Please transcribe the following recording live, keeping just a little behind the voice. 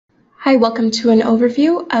Hi, welcome to an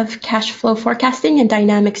overview of cash flow forecasting in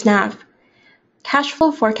Dynamics NAV. Cash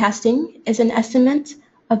flow forecasting is an estimate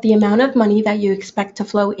of the amount of money that you expect to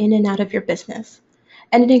flow in and out of your business,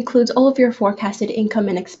 and it includes all of your forecasted income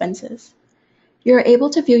and expenses. You're able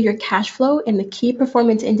to view your cash flow in the Key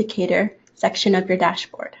Performance Indicator section of your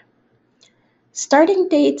dashboard. Starting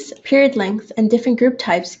dates, period length, and different group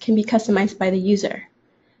types can be customized by the user.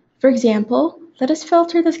 For example, let us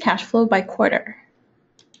filter this cash flow by quarter.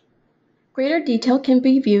 Greater detail can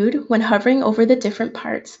be viewed when hovering over the different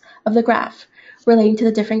parts of the graph relating to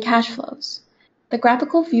the different cash flows. The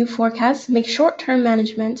graphical view forecast makes short-term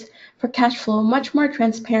management for cash flow much more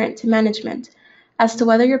transparent to management as to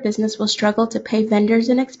whether your business will struggle to pay vendors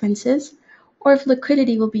and expenses or if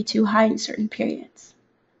liquidity will be too high in certain periods.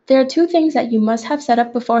 There are two things that you must have set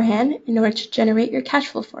up beforehand in order to generate your cash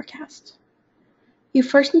flow forecast. You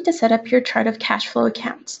first need to set up your chart of cash flow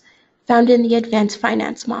accounts found in the Advanced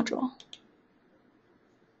Finance module.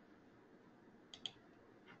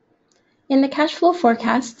 In the cash flow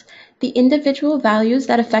forecast, the individual values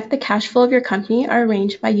that affect the cash flow of your company are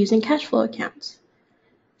arranged by using cash flow accounts.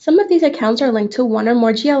 Some of these accounts are linked to one or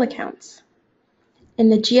more GL accounts. In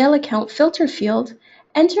the GL account filter field,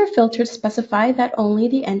 enter a filter to specify that only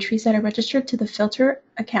the entries that are registered to the filter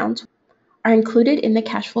account are included in the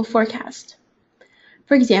cash flow forecast.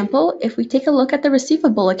 For example, if we take a look at the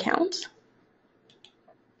receivable account,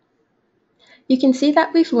 you can see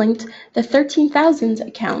that we've linked the 13,000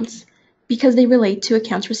 accounts because they relate to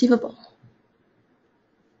accounts receivable.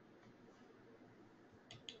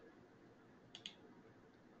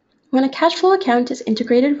 When a cash flow account is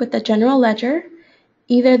integrated with the general ledger,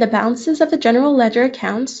 either the balances of the general ledger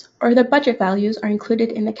accounts or the budget values are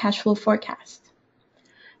included in the cash flow forecast.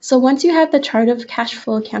 So once you have the chart of cash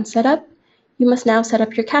flow account set up, you must now set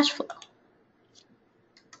up your cash flow.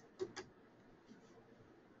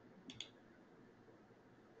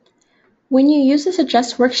 When you use the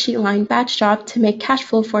Suggest Worksheet line batch job to make cash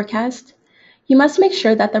flow forecast, you must make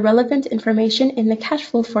sure that the relevant information in the cash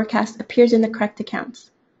flow forecast appears in the correct accounts.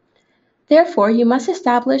 Therefore, you must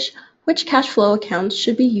establish which cash flow accounts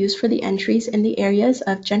should be used for the entries in the areas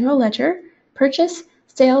of general ledger, purchase,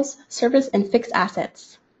 sales, service, and fixed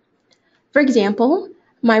assets. For example,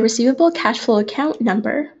 my receivable cash flow account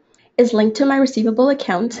number is linked to my receivable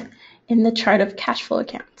account in the chart of cash flow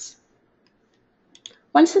accounts.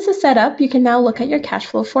 Once this is set up, you can now look at your cash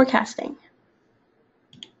flow forecasting.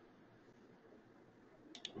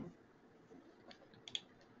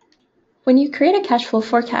 When you create a cash flow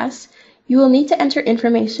forecast, you will need to enter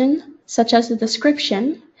information such as the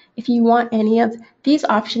description, if you want any of these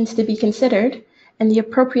options to be considered, and the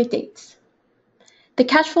appropriate dates. The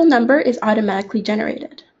cash flow number is automatically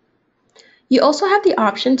generated. You also have the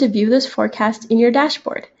option to view this forecast in your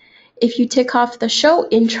dashboard if you tick off the Show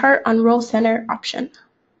in Chart on Roll Center option.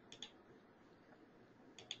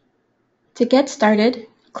 To get started,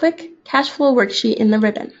 click Cash Flow Worksheet in the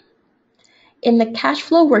ribbon. In the Cash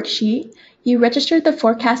Flow Worksheet, you register the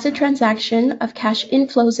forecasted transaction of cash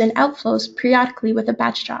inflows and outflows periodically with a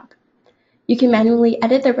batch job. You can manually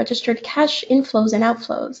edit the registered cash inflows and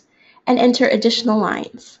outflows and enter additional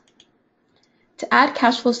lines. To add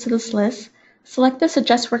cash flows to this list, select the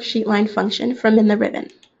Suggest Worksheet line function from in the ribbon.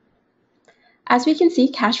 As we can see,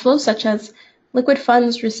 cash flows such as liquid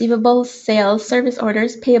funds, receivables, sales, service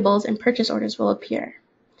orders, payables, and purchase orders will appear.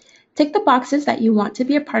 Tick the boxes that you want to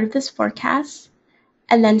be a part of this forecast,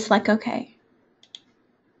 and then select OK.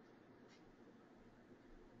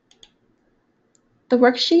 The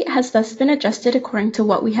worksheet has thus been adjusted according to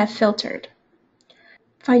what we have filtered.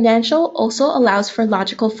 Financial also allows for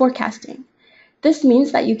logical forecasting. This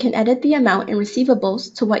means that you can edit the amount in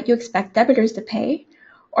receivables to what you expect debitors to pay,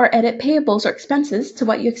 or edit payables or expenses to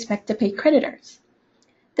what you expect to pay creditors.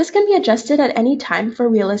 This can be adjusted at any time for a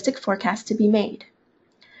realistic forecast to be made.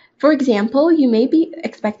 For example, you may be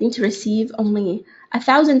expecting to receive only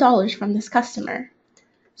 $1,000 from this customer,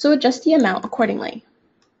 so adjust the amount accordingly.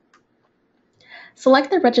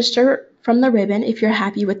 Select the Register from the ribbon if you're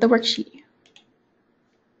happy with the worksheet.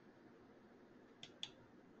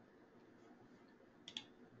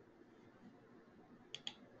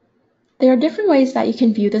 There are different ways that you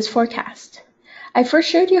can view this forecast. I first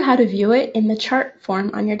showed you how to view it in the chart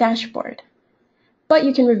form on your dashboard, but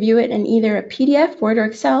you can review it in either a PDF, Word, or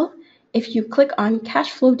Excel if you click on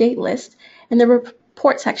Cash Flow Date List in the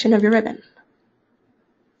Report section of your ribbon.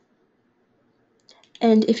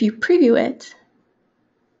 And if you preview it,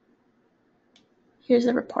 here's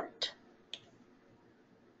the report.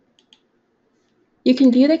 You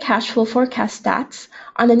can view the cash flow forecast stats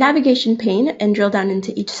on the navigation pane and drill down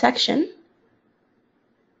into each section.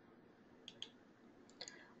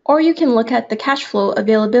 Or you can look at the cash flow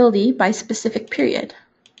availability by specific period.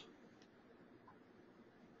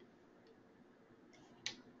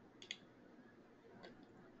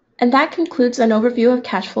 And that concludes an overview of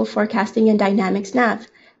cash flow forecasting in Dynamics NAV.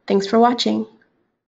 Thanks for watching.